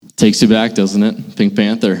Takes you back, doesn't it? Pink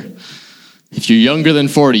Panther. If you're younger than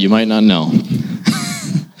 40, you might not know.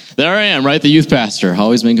 There I am, right? The youth pastor,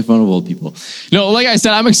 always making fun of old people. No, like I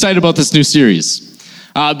said, I'm excited about this new series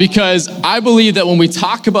because I believe that when we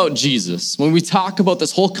talk about Jesus, when we talk about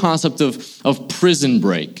this whole concept of prison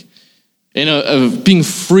break, and of being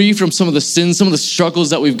free from some of the sins, some of the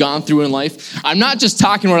struggles that we've gone through in life, I'm not just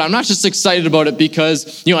talking about it, I'm not just excited about it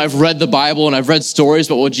because, I've read the Bible and I've read stories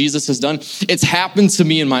about what Jesus has done. It's happened to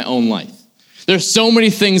me in my own life. There's so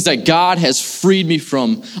many things that God has freed me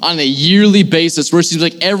from on a yearly basis where it seems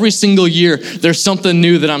like every single year there's something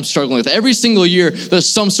new that I'm struggling with. Every single year there's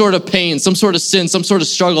some sort of pain, some sort of sin, some sort of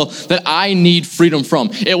struggle that I need freedom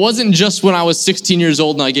from. It wasn't just when I was 16 years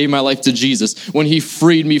old and I gave my life to Jesus, when he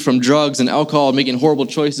freed me from drugs and alcohol and making horrible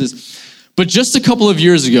choices. But just a couple of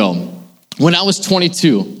years ago, when I was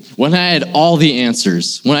 22, when I had all the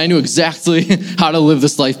answers, when I knew exactly how to live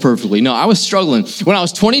this life perfectly. No, I was struggling. When I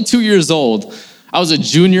was 22 years old, I was a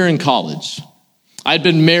junior in college. I'd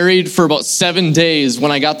been married for about 7 days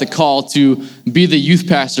when I got the call to be the youth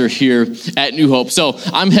pastor here at New Hope. So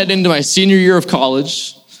I'm heading into my senior year of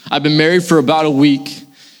college. I've been married for about a week.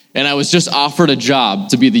 And I was just offered a job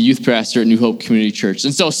to be the youth pastor at New Hope Community Church.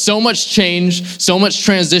 And so much change, so much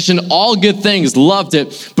transition, all good things, loved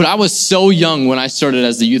it. But I was so young when I started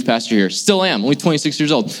as the youth pastor here. Still am, only 26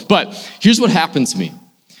 years old. But here's what happened to me.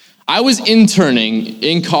 I was interning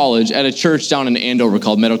in college at a church down in Andover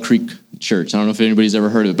called Meadow Creek Church. I don't know if anybody's ever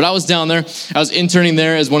heard of it, but I was down there. I was interning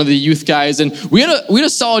there as one of the youth guys, and we had a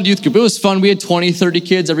solid youth group. It was fun. We had 20, 30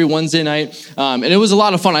 kids every Wednesday night, and it was a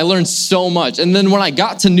lot of fun. I learned so much. And then when I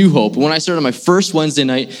got to New Hope, when I started my first Wednesday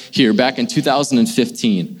night here back in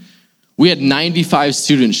 2015, we had 95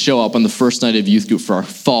 students show up on the first night of youth group for our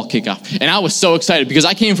fall kickoff. And I was so excited because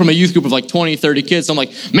I came from a youth group of like 20, 30 kids. So I'm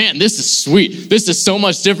like, man, this is sweet. This is so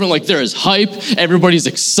much different. Like there is hype. Everybody's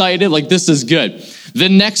excited. Like this is good. The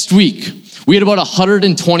next week, we had about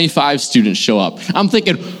 125 students show up. I'm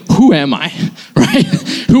thinking, who am I, right?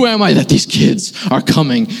 Who am I that these kids are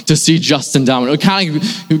coming to see Justin Domino? It kind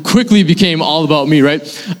of quickly became all about me,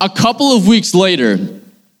 right? A couple of weeks later,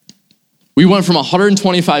 we went from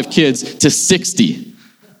 125 kids to 60.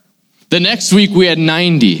 The next week, we had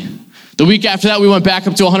 90. The week after that, we went back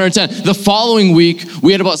up to 110. The following week,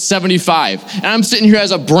 we had about 75. And I'm sitting here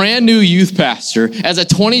as a brand new youth pastor, as a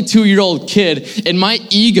 22-year-old kid, and my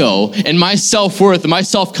ego and my self-worth and my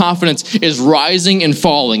self-confidence is rising and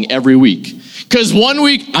falling every week. Because one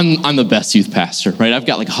week, I'm the best youth pastor, right? I've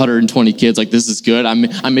got like 120 kids, like this is good.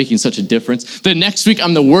 I'm making such a difference. The next week,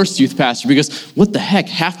 I'm the worst youth pastor because what the heck,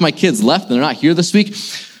 half my kids left and they're not here this week.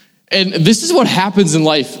 And this is what happens in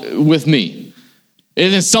life with me.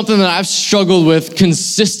 It is something that I've struggled with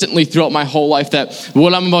consistently throughout my whole life, that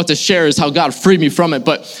what I'm about to share is how God freed me from it.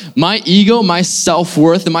 But my ego, my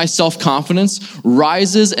self-worth, and my self-confidence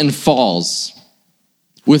rises and falls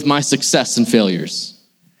with my success and failures.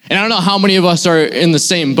 And I don't know how many of us are in the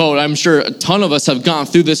same boat. I'm sure a ton of us have gone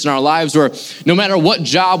through this in our lives where no matter what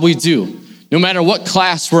job we do, no matter what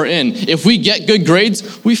class we're in, if we get good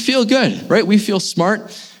grades, we feel good, right? We feel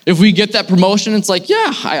smart. If we get that promotion, it's like,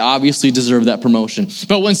 yeah, I obviously deserve that promotion.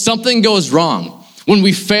 But when something goes wrong, when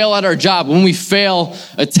we fail at our job, when we fail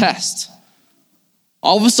a test,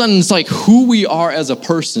 all of a sudden it's like who we are as a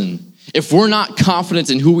person. If we're not confident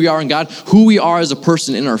in who we are in God, who we are as a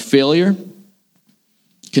person in our failure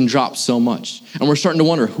can drop so much. And we're starting to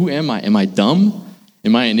wonder, who am I? Am I dumb?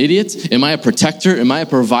 Am I an idiot? Am I a protector? Am I a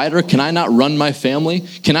provider? Can I not run my family?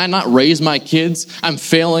 Can I not raise my kids? I'm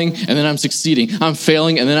failing and then I'm succeeding. I'm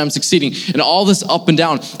failing and then I'm succeeding. And all this up and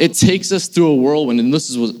down, it takes us through a whirlwind. And this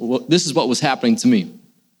is what was happening to me.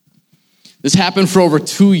 This happened for over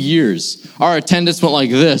 2 years. Our attendance went like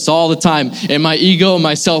this all the time. And my ego and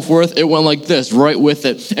my self-worth, it went like this right with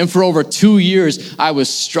it. And for over 2 years, I was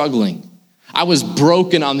struggling. I was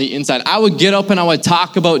broken on the inside. I would get up and I would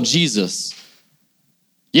talk about Jesus.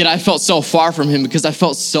 Yet I felt so far from him because I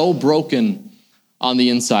felt so broken on the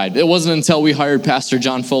inside. It wasn't until we hired Pastor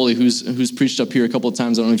John Foley, who's preached up here a couple of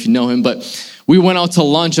times. I don't know if you know him, but we went out to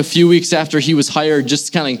lunch a few weeks after he was hired just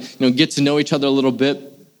to kind of get to know each other a little bit.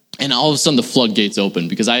 And all of a sudden the floodgates opened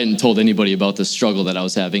because I hadn't told anybody about this struggle that I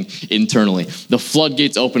was having internally. The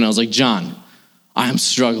floodgates opened. I was like, John, I am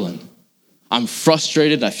struggling. I'm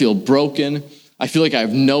frustrated. I feel broken. I feel like I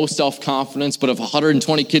have no self-confidence, but if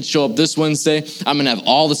 120 kids show up this Wednesday, I'm going to have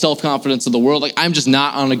all the self-confidence of the world. Like I'm just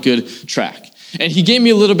not on a good track. And he gave me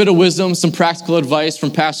a little bit of wisdom, some practical advice from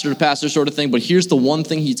pastor to pastor sort of thing. But here's the one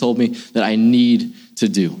thing he told me that I need to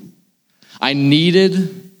do. I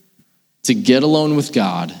needed to get alone with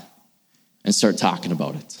God and start talking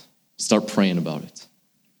about it. Start praying about it.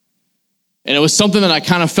 And it was something that I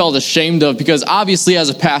kind of felt ashamed of because obviously as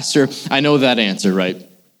a pastor, I know that answer, right?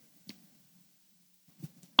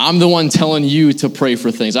 I'm the one telling you to pray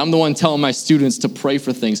for things. I'm the one telling my students to pray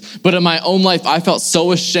for things. But in my own life, I felt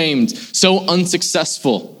so ashamed, so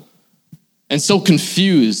unsuccessful, and so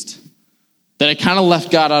confused that I kind of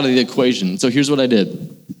left God out of the equation. So here's what I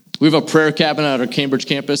did. We have a prayer cabinet at our Cambridge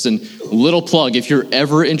campus, and little plug, if you're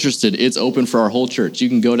ever interested, it's open for our whole church. You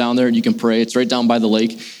can go down there and you can pray. It's right down by the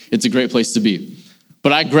lake. It's a great place to be.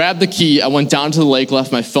 But I grabbed the key, I went down to the lake,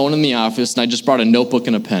 left my phone in the office, and I just brought a notebook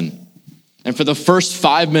and a pen. And for the first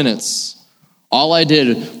 5 minutes, all I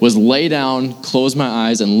did was lay down, close my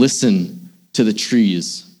eyes, and listen to the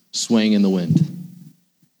trees swaying in the wind.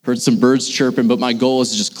 Heard some birds chirping, but my goal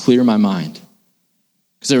was to just clear my mind.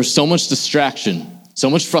 Because there was so much distraction, so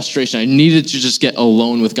much frustration. I needed to just get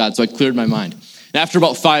alone with God, so I cleared my mind. And after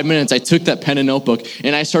about 5 minutes, I took that pen and notebook,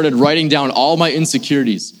 and I started writing down all my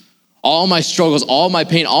insecurities, all my struggles, all my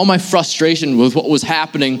pain, all my frustration with what was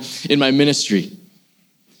happening in my ministry.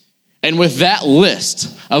 And with that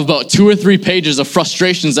list of about 2 or 3 pages of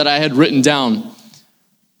frustrations that I had written down,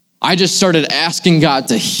 I just started asking God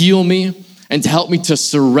to heal me and to help me to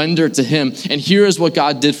surrender to him. And here is what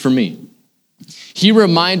God did for me. He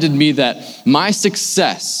reminded me that my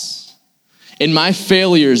success and my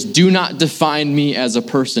failures do not define me as a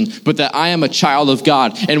person, but that I am a child of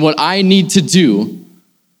God. And what I need to do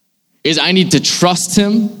is I need to trust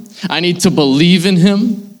him. I need to believe in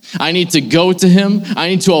him. I need to go to him, I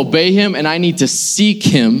need to obey him, and I need to seek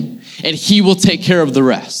him, and he will take care of the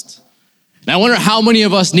rest. And I wonder how many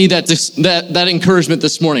of us need that encouragement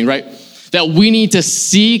this morning, right? That we need to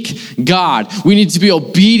seek God. We need to be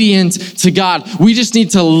obedient to God. We just need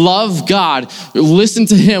to love God, listen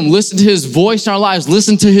to him, listen to his voice in our lives,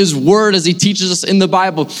 listen to his word as he teaches us in the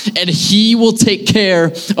Bible, and he will take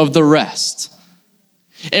care of the rest.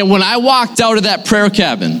 And when I walked out of that prayer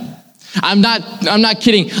cabin, I'm not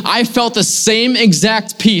kidding. I felt the same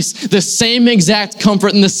exact peace, the same exact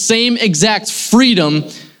comfort, and the same exact freedom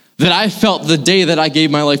that I felt the day that I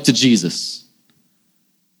gave my life to Jesus.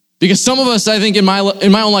 Because some of us, I think in my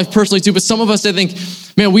own life personally too, but some of us, I think,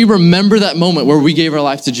 man, we remember that moment where we gave our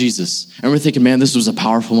life to Jesus. And we're thinking, man, this was a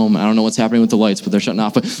powerful moment. I don't know what's happening with the lights, but they're shutting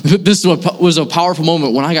off. But this was a powerful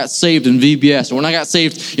moment when I got saved in VBS, or when I got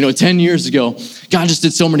saved, 10 years ago. God just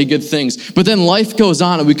did so many good things. But then life goes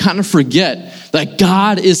on and we kind of forget that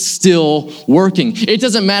God is still working. It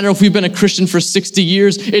doesn't matter if we've been a Christian for 60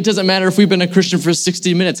 years. It doesn't matter if we've been a Christian for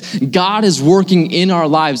 60 minutes. God is working in our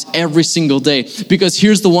lives every single day. Because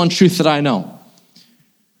here's the one truth that I know.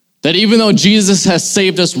 That even though Jesus has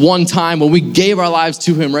saved us one time when we gave our lives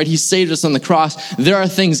to him, right? He saved us on the cross. There are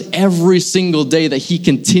things every single day that he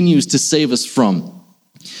continues to save us from.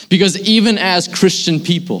 Because even as Christian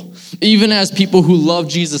people, even as people who love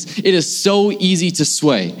Jesus, it is so easy to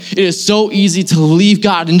sway. It is so easy to leave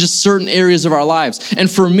God in just certain areas of our lives.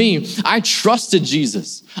 And for me, I trusted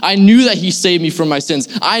Jesus. I knew that he saved me from my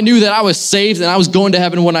sins. I knew that I was saved and I was going to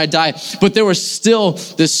heaven when I die. But there was still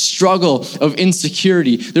this struggle of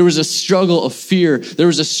insecurity. There was a struggle of fear. There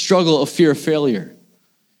was a struggle of fear of failure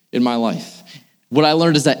in my life. What I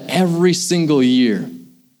learned is that every single year,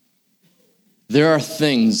 there are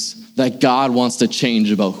things that God wants to change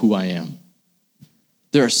about who I am.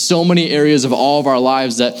 There are so many areas of all of our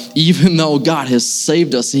lives that even though God has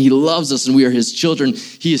saved us and he loves us and we are his children,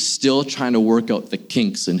 he is still trying to work out the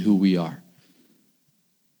kinks in who we are.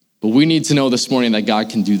 But we need to know this morning that God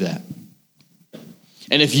can do that.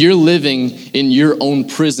 And if you're living in your own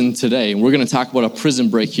prison today, and we're going to talk about a prison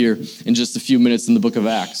break here in just a few minutes in the book of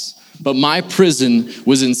Acts, but my prison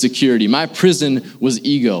was insecurity. My prison was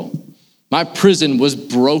ego. My prison was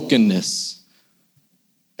brokenness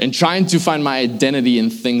and trying to find my identity in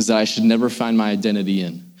things that I should never find my identity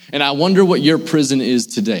in. And I wonder what your prison is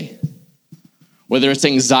today. Whether it's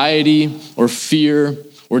anxiety or fear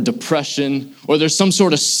or depression, or there's some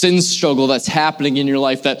sort of sin struggle that's happening in your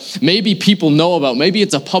life that maybe people know about. Maybe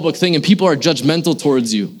it's a public thing and people are judgmental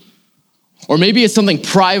towards you. Or maybe it's something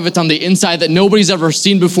private on the inside that nobody's ever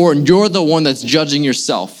seen before and you're the one that's judging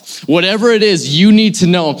yourself. Whatever it is, you need to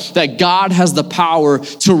know that God has the power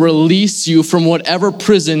to release you from whatever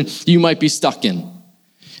prison you might be stuck in.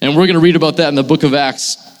 And we're going to read about that in the book of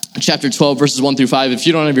Acts, chapter 12, verses 1 through 5. If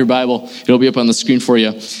you don't have your Bible, it'll be up on the screen for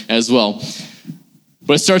you as well.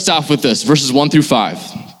 But it starts off with this, verses 1 through 5.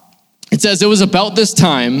 It says, it was about this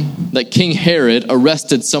time that King Herod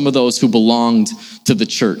arrested some of those who belonged to the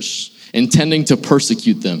church, intending to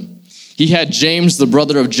persecute them. He had James, the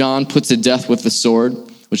brother of John, put to death with the sword,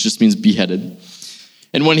 which just means beheaded.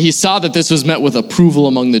 And when he saw that this was met with approval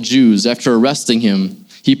among the Jews, after arresting him,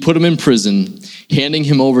 he put him in prison. handing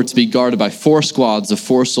him over to be guarded by 4 squads of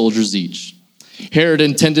 4 soldiers each. Herod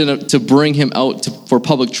intended to bring him out for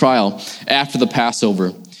public trial after the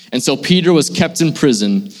Passover. And so Peter was kept in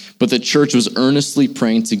prison, but the church was earnestly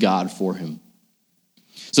praying to God for him.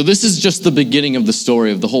 So this is just the beginning of the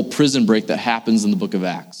story of the whole prison break that happens in the book of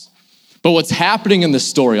Acts. But what's happening in this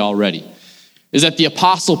story already is that the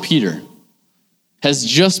apostle Peter has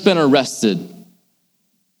just been arrested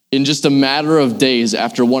in just a matter of days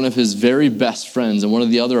after one of his very best friends and one of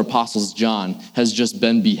the other apostles, John, has just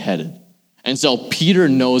been beheaded. And so Peter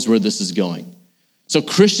knows where this is going. So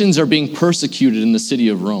Christians are being persecuted in the city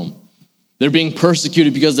of Rome. They're being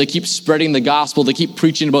persecuted because they keep spreading the gospel. They keep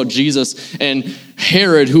preaching about Jesus. And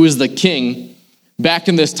Herod, who is the king, back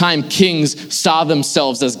in this time, kings saw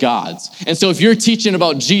themselves as gods. And so if you're teaching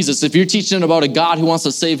about Jesus, if you're teaching about a God who wants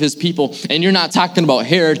to save his people, and you're not talking about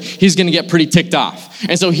Herod, he's going to get pretty ticked off.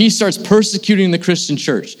 And so he starts persecuting the Christian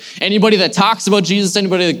church. Anybody that talks about Jesus,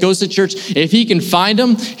 anybody that goes to church, if he can find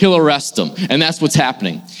them, he'll arrest them. And that's what's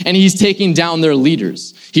happening. And he's taking down their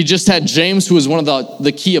leaders. He just had James, who was one of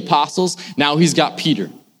the key apostles. Now he's got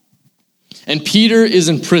Peter. And Peter is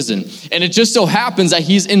in prison. And it just so happens that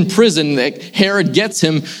he's in prison, that Herod gets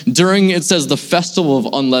him during, it says, the festival of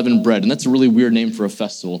unleavened bread. And that's a really weird name for a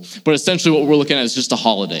festival. But essentially what we're looking at is just a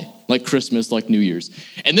holiday, like Christmas, like New Year's.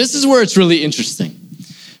 And this is where it's really interesting.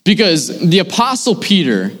 Because the apostle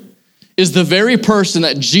Peter is the very person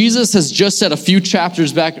that Jesus has just said a few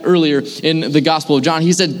chapters back earlier in the Gospel of John.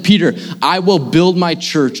 He said, Peter, I will build my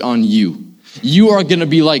church on you. You are going to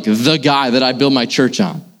be like the guy that I build my church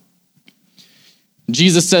on.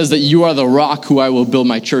 Jesus says that you are the rock who I will build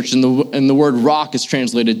my church. And the word rock is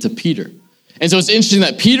translated to Peter. And so it's interesting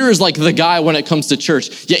that Peter is like the guy when it comes to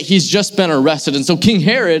church, yet he's just been arrested. And so King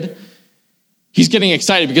Herod, he's getting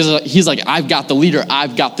excited because he's like, I've got the leader,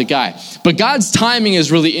 I've got the guy. But God's timing is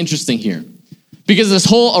really interesting here because this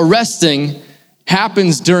whole arresting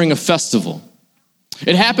happens during a festival.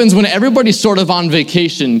 It happens when everybody's sort of on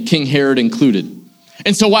vacation, King Herod included.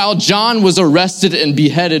 And so while John was arrested and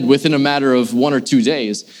beheaded within a matter of 1 or 2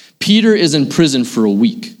 days, Peter is in prison for a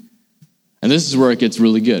week. And this is where it gets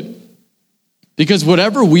really good. Because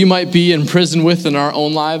whatever we might be in prison with in our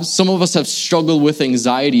own lives, some of us have struggled with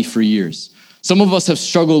anxiety for years. Some of us have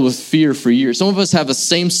struggled with fear for years. Some of us have the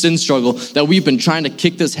same sin struggle that we've been trying to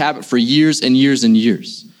kick this habit for years and years and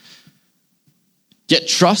years. Yet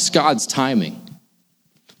trust God's timing.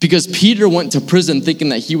 Because Peter went to prison thinking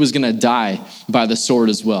that he was going to die by the sword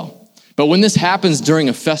as well. But when this happens during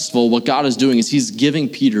a festival, what God is doing is he's giving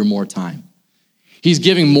Peter more time. He's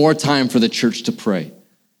giving more time for the church to pray.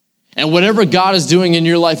 And whatever God is doing in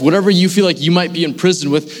your life, whatever you feel like you might be in prison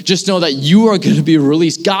with, just know that you are going to be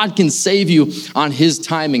released. God can save you on his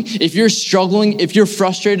timing. If you're struggling, if you're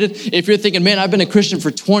frustrated, if you're thinking, man, I've been a Christian for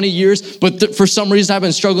 20 years, but for some reason I've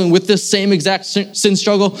been struggling with this same exact sin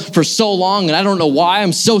struggle for so long, and I don't know why,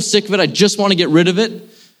 I'm so sick of it, I just want to get rid of it.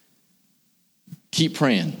 Keep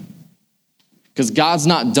praying. Because God's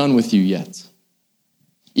not done with you yet.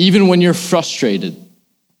 Even when you're frustrated,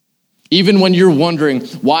 even when you're wondering,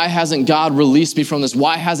 why hasn't God released me from this?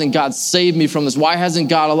 Why hasn't God saved me from this? Why hasn't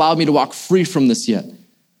God allowed me to walk free from this yet?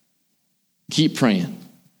 Keep praying,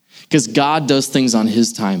 because God does things on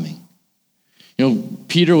his timing. You know,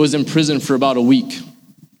 Peter was in prison for about a week.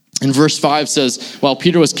 And verse 5 says, while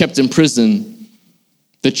Peter was kept in prison,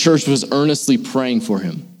 the church was earnestly praying for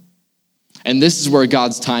him. And this is where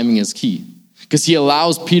God's timing is key, because he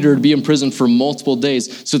allows Peter to be in prison for multiple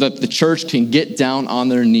days so that the church can get down on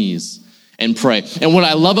their knees and pray. And what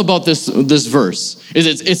I love about this verse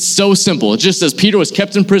is it's so simple. It just says Peter was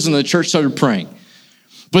kept in prison and the church started praying.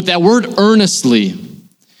 But that word earnestly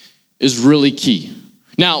is really key.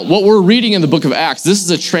 Now, what we're reading in the book of Acts, this is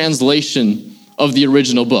a translation of the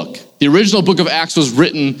original book. The original book of Acts was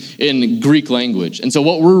written in Greek language. And so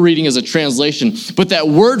what we're reading is a translation. But that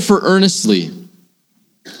word for earnestly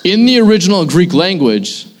in the original Greek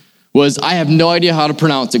language was, I have no idea how to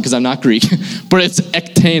pronounce it because I'm not Greek, but it's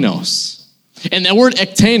ektenos. And that word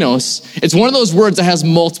ektenos, it's one of those words that has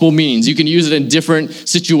multiple meanings. You can use it in different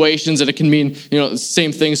situations and it can mean, the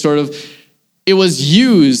same thing sort of. It was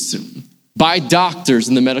used by doctors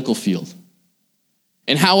in the medical field.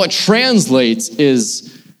 And how it translates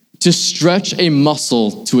is to stretch a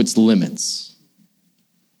muscle to its limits.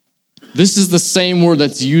 This is the same word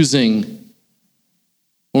that's using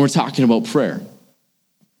when we're talking about prayer.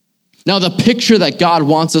 Now, the picture that God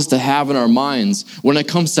wants us to have in our minds when it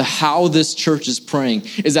comes to how this church is praying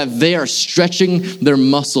is that they are stretching their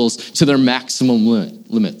muscles to their maximum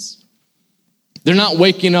limits. They're not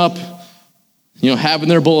waking up, having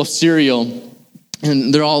their bowl of cereal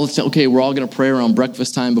And they're all, okay, we're all going to pray around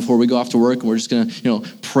breakfast time before we go off to work. And we're just going to,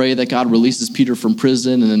 pray that God releases Peter from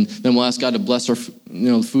prison. And then we'll ask God to bless our,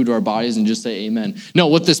 food to our bodies and just say amen. No,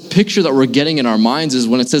 what this picture that we're getting in our minds is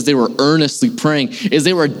when it says they were earnestly praying, is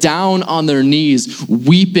they were down on their knees,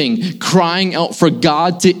 weeping, crying out for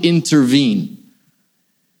God to intervene.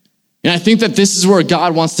 And I think that this is where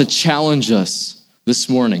God wants to challenge us this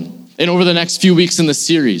morning and over the next few weeks in the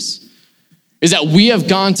series. Is that we have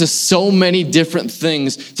gone to so many different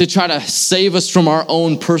things to try to save us from our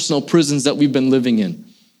own personal prisons that we've been living in.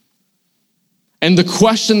 And the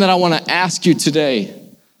question that I want to ask you today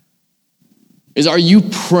is, are you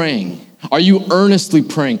praying? Are you earnestly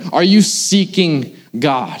praying? Are you seeking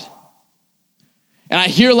God? And I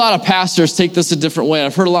hear a lot of pastors take this a different way.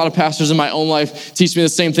 I've heard a lot of pastors in my own life teach me the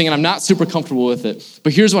same thing, and I'm not super comfortable with it.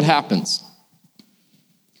 But here's what happens.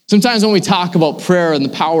 Sometimes when we talk about prayer and the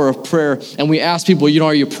power of prayer, and we ask people,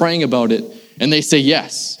 are you praying about it? And they say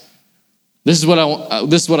yes. This is what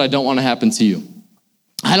I don't want to happen to you.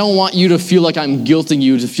 I don't want you to feel like I'm guilting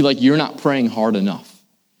you to feel like you're not praying hard enough.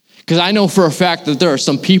 Because I know for a fact that there are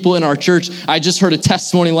some people in our church. I just heard a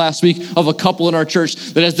testimony last week of a couple in our church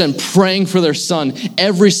that has been praying for their son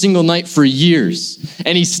every single night for years,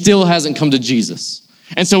 and he still hasn't come to Jesus.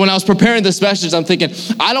 And so when I was preparing this message, I'm thinking,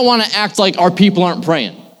 I don't want to act like our people aren't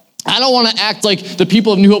praying. I don't want to act like the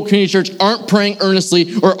people of New Hope Community Church aren't praying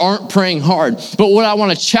earnestly or aren't praying hard. But what I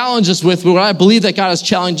want to challenge us with, what I believe that God is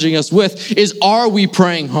challenging us with, is, are we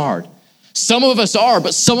praying hard? Some of us are,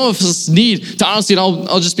 but some of us need to, honestly, and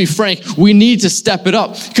I'll just be frank, we need to step it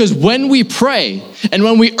up. Because when we pray, and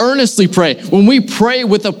when we earnestly pray, when we pray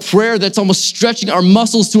with a prayer that's almost stretching our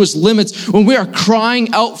muscles to its limits, when we are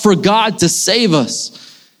crying out for God to save us,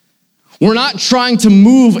 we're not trying to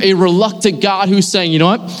move a reluctant God who's saying, you know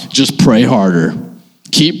what, just pray harder.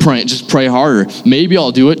 Keep praying, just pray harder. Maybe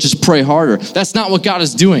I'll do it, just pray harder. That's not what God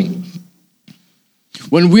is doing.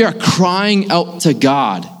 When we are crying out to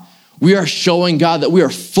God, we are showing God that we are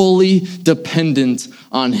fully dependent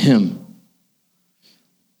on Him.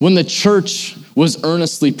 When the church was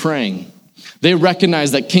earnestly praying, they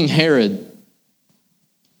recognized that King Herod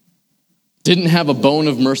didn't have a bone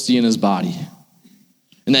of mercy in his body,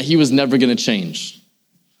 and that he was never going to change.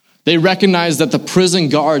 They recognized that the prison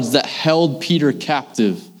guards that held Peter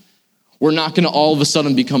captive were not going to all of a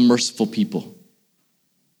sudden become merciful people.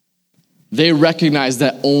 They recognized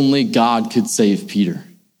that only God could save Peter.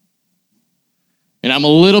 And I'm a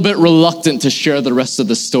little bit reluctant to share the rest of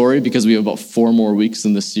the story because we have about 4 more weeks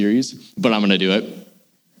in this series, but I'm going to do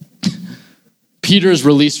it. Peter is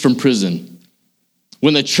released from prison.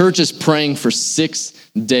 When the church is praying for 6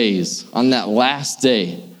 days, on that last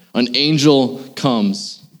day, an angel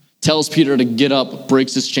comes, tells Peter to get up,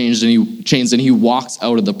 breaks his chains, and he walks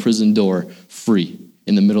out of the prison door free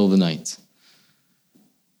in the middle of the night.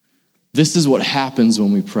 This is what happens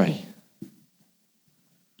when we pray.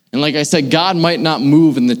 And like I said, God might not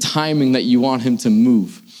move in the timing that you want Him to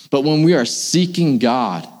move. But when we are seeking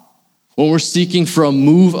God, when we're seeking for a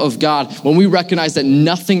move of God, when we recognize that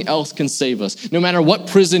nothing else can save us, no matter what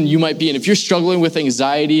prison you might be in, if you're struggling with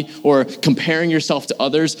anxiety or comparing yourself to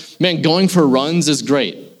others, man, going for runs is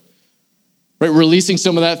great. Right? Releasing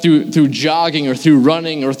some of that through jogging or through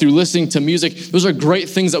running or through listening to music. Those are great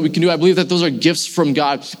things that we can do. I believe that those are gifts from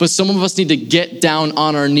God. But some of us need to get down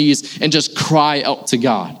on our knees and just cry out to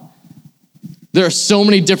God. There are so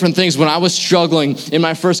many different things. When I was struggling in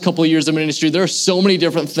my first couple of years of ministry, there are so many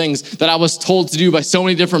different things that I was told to do by so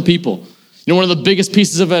many different people. One of the biggest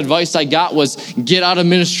pieces of advice I got was get out of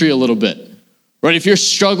ministry a little bit. Right? If you're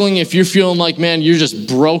struggling, if you're feeling like, man, you're just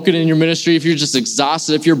broken in your ministry, if you're just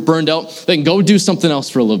exhausted, if you're burned out, then go do something else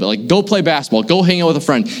for a little bit. Like go play basketball, go hang out with a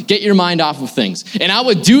friend, get your mind off of things. And I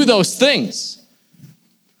would do those things.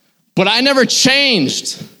 But I never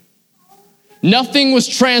changed. Nothing was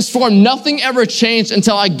transformed. Nothing ever changed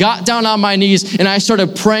until I got down on my knees and I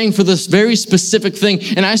started praying for this very specific thing.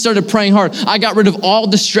 And I started praying hard. I got rid of all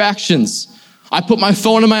distractions. I put my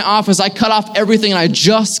phone in my office. I cut off everything and I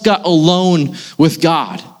just got alone with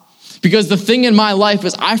God. Because the thing in my life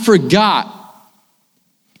is I forgot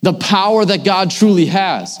the power that God truly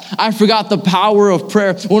has. I forgot the power of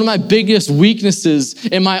prayer. One of my biggest weaknesses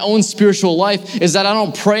in my own spiritual life is that I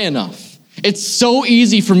don't pray enough. It's so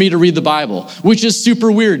easy for me to read the Bible, which is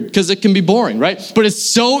super weird because it can be boring, right? But it's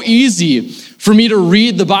so easy for me to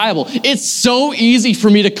read the Bible. It's so easy for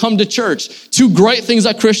me to come to church. 2 great things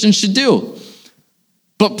that Christians should do.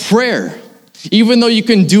 But prayer, even though you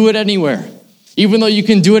can do it anywhere, even though you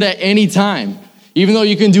can do it at any time, even though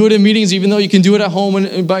you can do it in meetings, even though you can do it at home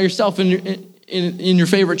and by yourself in your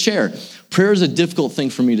favorite chair, prayer is a difficult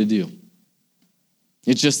thing for me to do.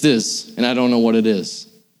 It just is, and I don't know what it is.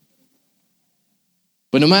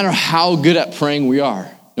 But no matter how good at praying we are,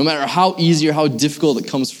 no matter how easy or how difficult it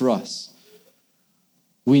comes for us,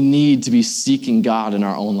 we need to be seeking God in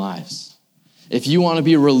our own lives. If you want to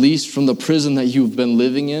be released from the prison that you've been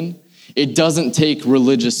living in, it doesn't take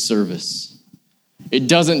religious service. It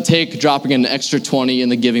doesn't take dropping an extra 20 in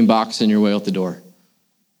the giving box on your way out the door.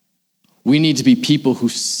 We need to be people who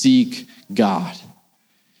seek God.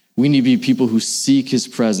 We need to be people who seek his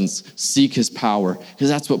presence, seek his power, because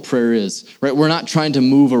that's what prayer is, right? We're not trying to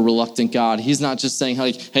move a reluctant God. He's not just saying,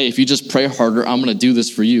 like, hey, if you just pray harder, I'm going to do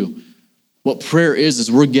this for you. What prayer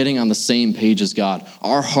is we're getting on the same page as God.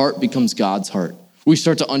 Our heart becomes God's heart. We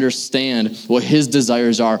start to understand what his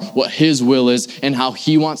desires are, what his will is, and how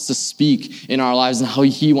he wants to speak in our lives and how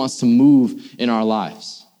he wants to move in our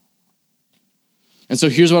lives. And so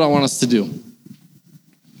here's what I want us to do.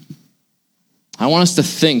 I want us to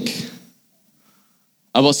think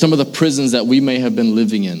about some of the prisons that we may have been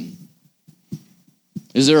living in.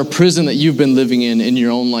 Is there a prison that you've been living in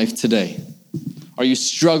your own life today? Are you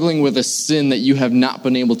struggling with a sin that you have not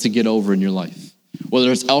been able to get over in your life?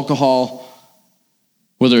 Whether it's alcohol,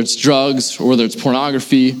 whether it's drugs, or whether it's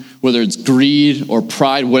pornography, whether it's greed or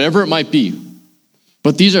pride, whatever it might be.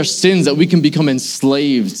 But these are sins that we can become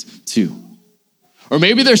enslaved to. Or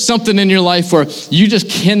maybe there's something in your life where you just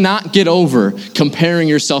cannot get over comparing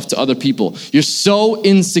yourself to other people. You're so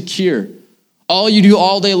insecure. All you do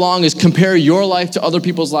all day long is compare your life to other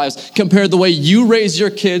people's lives. Compare the way you raise your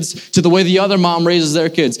kids to the way the other mom raises their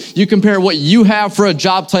kids. You compare what you have for a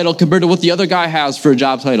job title compared to what the other guy has for a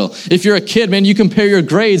job title. If you're a kid, man, you compare your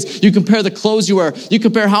grades. You compare the clothes you wear. You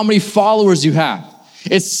compare how many followers you have.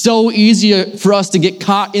 It's so easy for us to get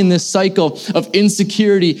caught in this cycle of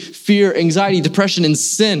insecurity, fear, anxiety, depression, and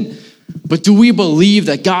sin. But do we believe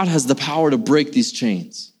that God has the power to break these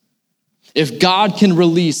chains? If God can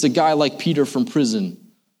release a guy like Peter from prison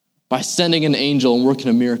by sending an angel and working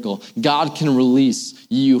a miracle, God can release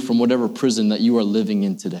you from whatever prison that you are living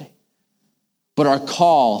in today. But our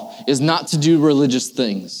call is not to do religious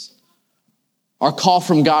things. Our call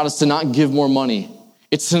from God is to not give more money.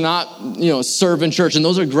 It's to not, serve in church. And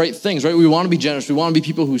those are great things, right? We want to be generous. We want to be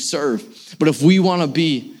people who serve. But if we want to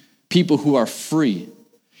be people who are free,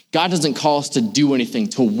 God doesn't call us to do anything,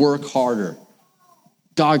 to work harder.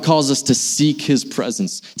 God calls us to seek his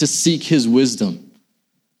presence, to seek his wisdom,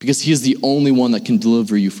 because he is the only one that can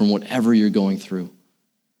deliver you from whatever you're going through.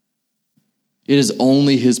 It is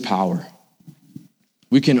only his power.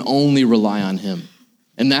 We can only rely on him.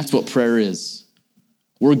 And that's what prayer is.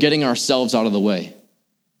 We're getting ourselves out of the way.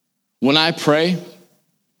 When I pray,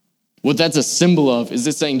 what that's a symbol of is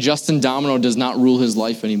it's saying Justin Domino does not rule his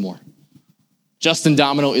life anymore. Justin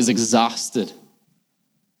Domino is exhausted.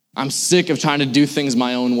 I'm sick of trying to do things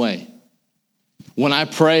my own way. When I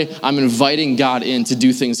pray, I'm inviting God in to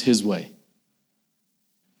do things his way.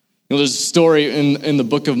 There's a story in the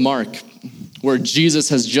book of Mark where Jesus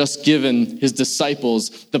has just given his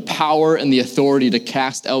disciples the power and the authority to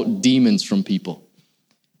cast out demons from people.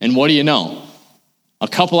 And what do you know? A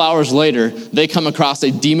couple hours later, they come across a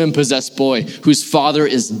demon-possessed boy whose father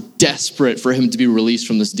is desperate for him to be released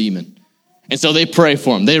from this demon. And so they pray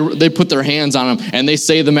for him. They put their hands on him and they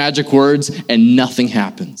say the magic words and nothing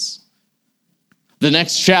happens. The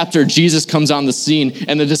next chapter, Jesus comes on the scene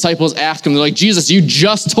and the disciples ask him, they're like, Jesus, you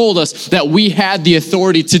just told us that we had the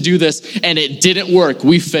authority to do this and it didn't work.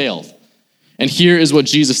 We failed. And here is what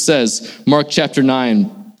Jesus says, Mark chapter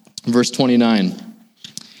 9, verse 29.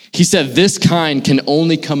 He said, this kind can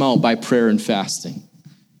only come out by prayer and fasting.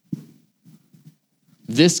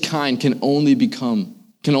 This kind can only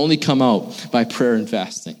come out by prayer and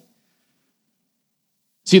fasting.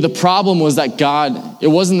 See, the problem was that it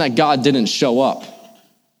wasn't that God didn't show up.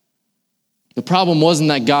 The problem wasn't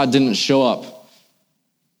that God didn't show up.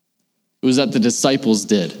 It was that the disciples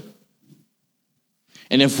did.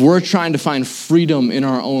 And if we're trying to find freedom in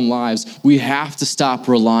our own lives, we have to stop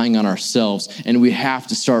relying on ourselves and we have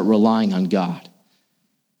to start relying on God.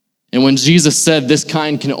 And when Jesus said this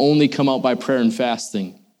kind can only come out by prayer and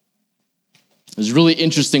fasting, there's a really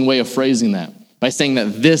interesting way of phrasing that by saying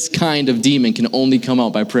that this kind of demon can only come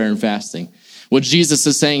out by prayer and fasting. What Jesus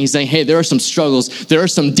is saying, he's saying, hey, there are some struggles, there are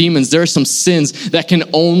some demons, there are some sins that can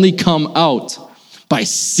only come out by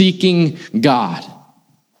seeking God.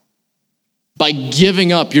 By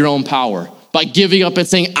giving up your own power, by giving up and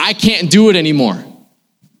saying, I can't do it anymore.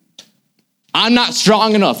 I'm not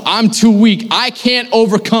strong enough. I'm too weak. I can't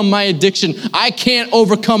overcome my addiction. I can't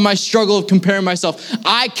overcome my struggle of comparing myself.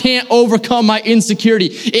 I can't overcome my insecurity.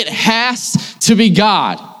 It has to be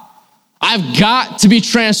God. I've got to be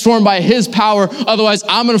transformed by his power. Otherwise,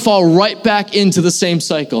 I'm going to fall right back into the same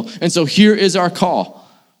cycle. And so here is our call.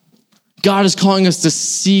 God is calling us to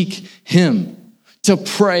seek him, to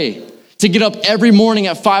pray, to get up every morning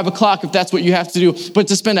at 5 o'clock if that's what you have to do, but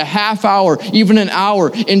to spend a half hour, even an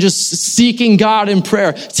hour in just seeking God in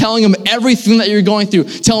prayer, telling him everything that you're going through,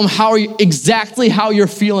 tell him exactly how you're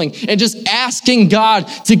feeling, and just asking God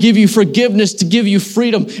to give you forgiveness, to give you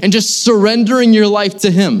freedom, and just surrendering your life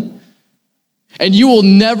to him. And you will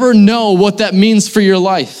never know what that means for your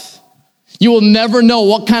life. You will never know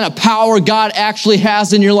what kind of power God actually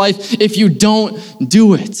has in your life if you don't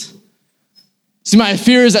do it. See, my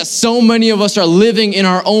fear is that so many of us are living in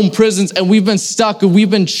our own prisons and we've been stuck and we've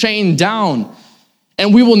been chained down.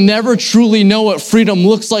 And we will never truly know what freedom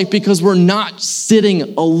looks like because we're not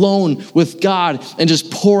sitting alone with God and just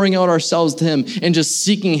pouring out ourselves to him and just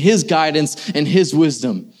seeking his guidance and his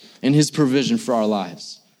wisdom and his provision for our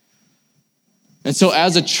lives. And so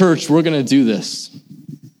as a church, we're going to do this.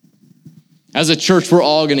 As a church, we're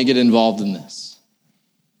all going to get involved in this.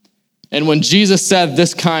 And when Jesus said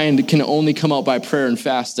this kind can only come out by prayer and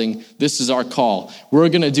fasting, this is our call. We're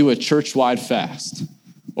going to do a church-wide fast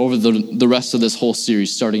over the rest of this whole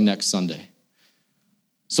series starting next Sunday.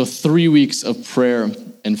 So 3 weeks of prayer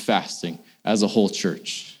and fasting as a whole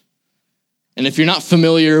church. And if you're not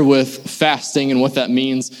familiar with fasting and what that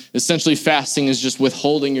means, essentially fasting is just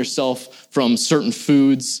withholding yourself from certain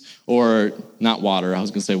foods or not water. I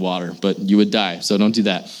was going to say water, but you would die, so don't do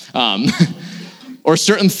that. Or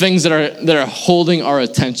certain things that are holding our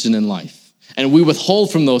attention in life. And we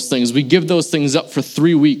withhold from those things. We give those things up for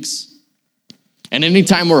 3 weeks. And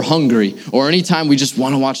anytime we're hungry, or anytime we just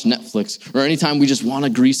want to watch Netflix, or anytime we just want a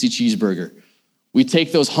greasy cheeseburger, we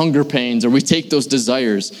take those hunger pains, or we take those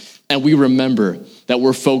desires, and we remember that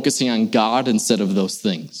we're focusing on God instead of those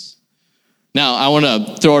things. Now, I want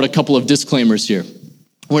to throw out a couple of disclaimers here.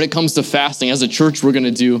 When it comes to fasting, as a church, we're going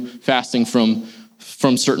to do fasting from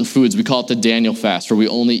certain foods. We call it the Daniel fast, where we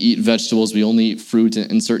only eat vegetables, we only eat fruit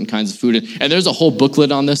and certain kinds of food. And there's a whole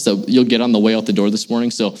booklet on this that you'll get on the way out the door this morning.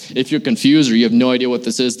 So if you're confused or you have no idea what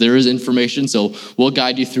this is, there is information, so we'll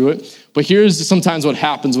guide you through it. But here's sometimes what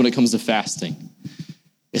happens when it comes to fasting.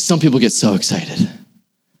 Is some people get so excited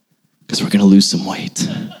because we're going to lose some weight.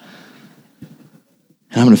 And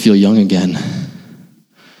I'm going to feel young again.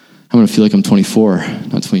 I'm going to feel like I'm 24,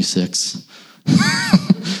 not 26.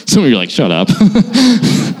 Some of you are like, shut up.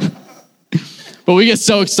 But we get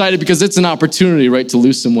so excited because it's an opportunity, right, to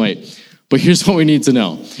lose some weight. But here's what we need to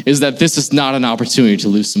know, is that this is not an opportunity to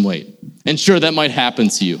lose some weight. And sure, that might happen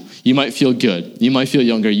to you. You might feel good. You might feel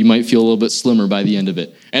younger. You might feel a little bit slimmer by the end of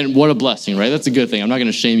it. And what a blessing, right? That's a good thing. I'm not going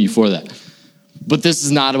to shame you for that. But this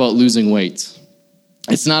is not about losing weight.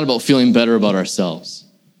 It's not about feeling better about ourselves.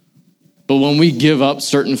 But when we give up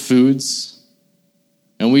certain foods,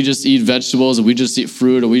 and we just eat vegetables, or we just eat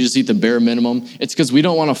fruit, or we just eat the bare minimum, it's because we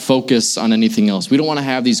don't want to focus on anything else. We don't want to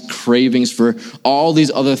have these cravings for all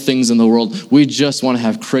these other things in the world. We just want to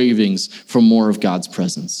have cravings for more of God's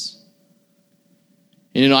presence.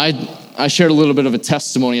 And I shared a little bit of a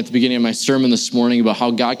testimony at the beginning of my sermon this morning about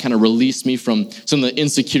how God kind of released me from some of the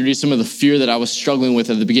insecurity, some of the fear that I was struggling with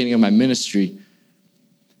at the beginning of my ministry.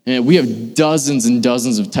 And we have dozens and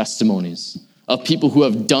dozens of testimonies of people who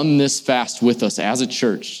have done this fast with us as a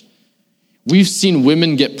church. We've seen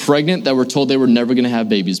women get pregnant that were told they were never going to have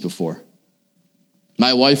babies before.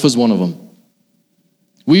 My wife was one of them.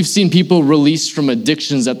 We've seen people released from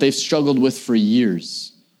addictions that they've struggled with for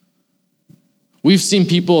years. We've seen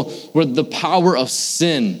people where the power of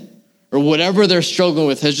sin or whatever they're struggling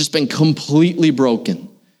with has just been completely broken.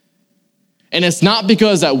 And it's not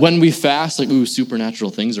because that when we fast, like, supernatural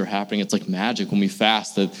things are happening. It's like magic when we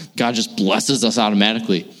fast, that God just blesses us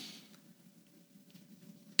automatically.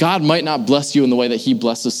 God might not bless you in the way that he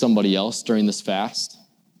blesses somebody else during this fast.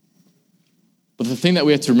 But the thing that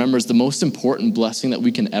we have to remember is the most important blessing that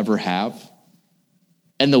we can ever have,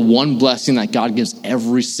 and the one blessing that God gives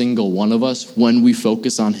every single one of us when we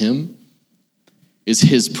focus on him, is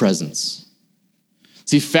his presence.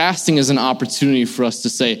 See, fasting is an opportunity for us to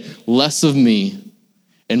say, less of me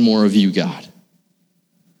and more of you, God.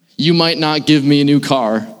 You might not give me a new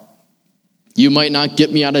car. You might not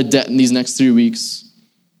get me out of debt in these next 3 weeks.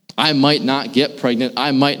 I might not get pregnant.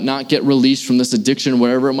 I might not get released from this addiction,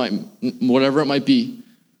 whatever it might be.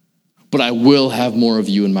 But I will have more of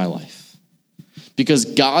you in my life. Because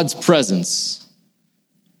God's presence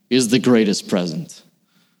is the greatest present.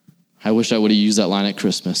 I wish I would have used that line at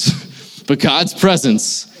Christmas. But God's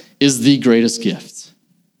presence is the greatest gift.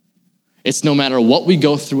 It's no matter what we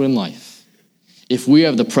go through in life. If we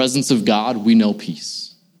have the presence of God, we know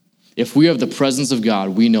peace. If we have the presence of God,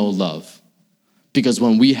 we know love. Because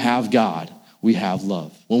when we have God, we have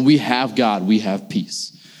love. When we have God, we have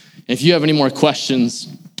peace. If you have any more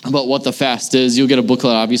questions about what the fast is, you'll get a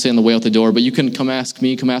booklet obviously on the way out the door, but you can come ask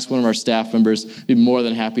me, come ask one of our staff members. We'd be more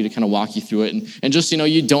than happy to kind of walk you through it. And just,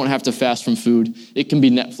 you don't have to fast from food. It can be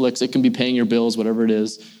Netflix, it can be paying your bills, whatever it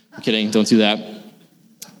is. I'm kidding, don't do that.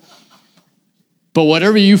 But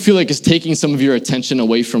whatever you feel like is taking some of your attention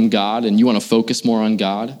away from God and you want to focus more on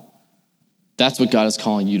God, that's what God is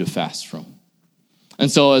calling you to fast from.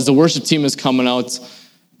 And so as the worship team is coming out,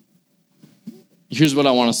 here's what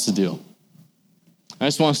I want us to do. I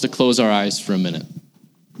just want us to close our eyes for a minute.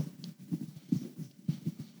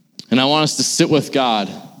 And I want us to sit with God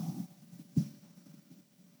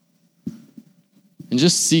and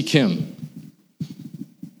just seek him.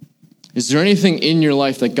 Is there anything in your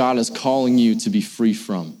life that God is calling you to be free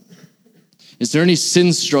from? Is there any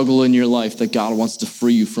sin struggle in your life that God wants to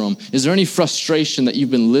free you from? Is there any frustration that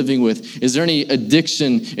you've been living with? Is there any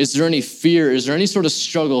addiction? Is there any fear? Is there any sort of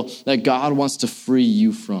struggle that God wants to free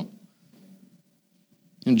you from?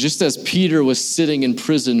 And just as Peter was sitting in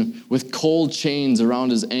prison with cold chains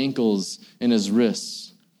around his ankles and his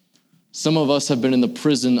wrists, some of us have been in the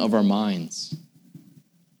prison of our minds,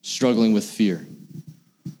 struggling with fear.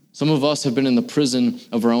 Some of us have been in the prison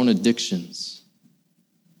of our own addictions.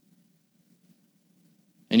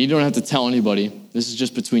 And you don't have to tell anybody. This is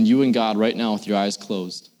just between you and God right now with your eyes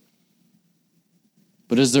closed.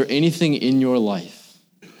 But is there anything in your life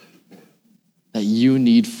that you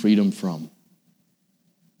need freedom from?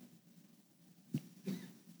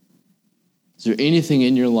 Is there anything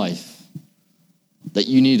in your life that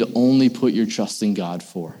you need to only put your trust in God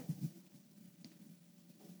for?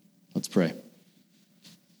 Let's pray.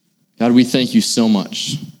 God, we thank you so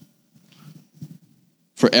much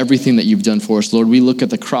for everything that you've done for us. Lord, we look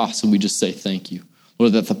at the cross and we just say thank you.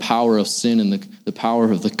 Lord, that the power of sin and the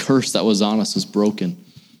power of the curse that was on us was broken,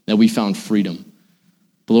 that we found freedom.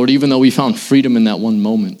 But Lord, even though we found freedom in that one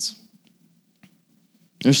moment,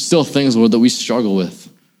 there's still things, Lord, that we struggle with.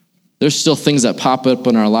 There's still things that pop up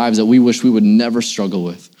in our lives that we wish we would never struggle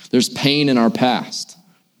with. There's pain in our past.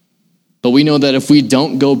 But we know that if we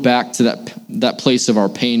don't go back to that place of our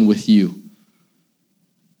pain with you,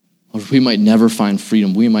 Lord, we might never find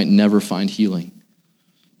freedom. We might never find healing.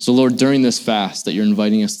 So Lord, during this fast that you're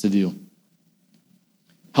inviting us to do,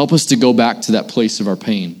 help us to go back to that place of our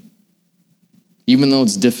pain. Even though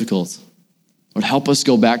it's difficult, Lord, help us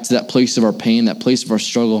go back to that place of our pain, that place of our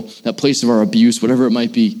struggle, that place of our abuse, whatever it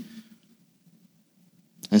might be,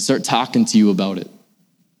 and start talking to you about it.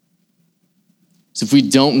 So if we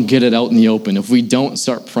don't get it out in the open, if we don't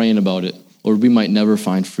start praying about it, Lord, we might never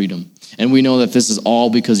find freedom. And we know that this is all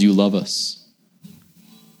because you love us.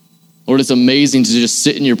 Lord, it's amazing to just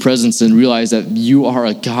sit in your presence and realize that you are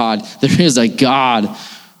a God. There is a God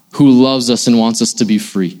who loves us and wants us to be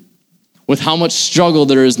free. With how much struggle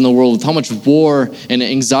there is in the world, with how much war and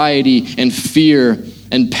anxiety and fear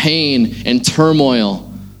and pain and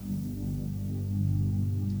turmoil,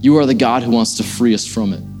 you are the God who wants to free us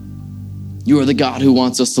from it. You are the God who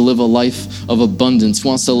wants us to live a life of abundance, who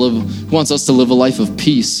wants us to live a life of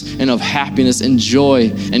peace and of happiness and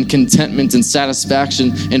joy and contentment and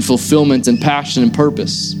satisfaction and fulfillment and passion and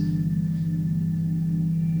purpose.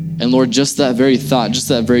 And Lord, just that very thought, just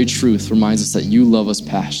that very truth reminds us that you love us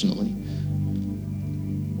passionately.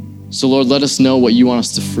 So Lord, let us know what you want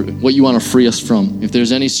to free us from. If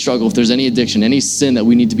there's any struggle, if there's any addiction, any sin that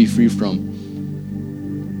we need to be free from,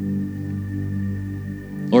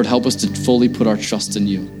 Lord, help us to fully put our trust in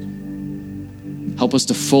you. Help us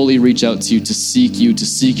to fully reach out to you, to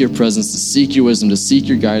seek your presence, to seek your wisdom, to seek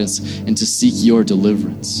your guidance, and to seek your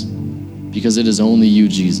deliverance. Because it is only you,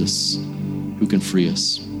 Jesus, who can free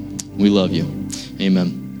us. We love you.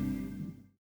 Amen.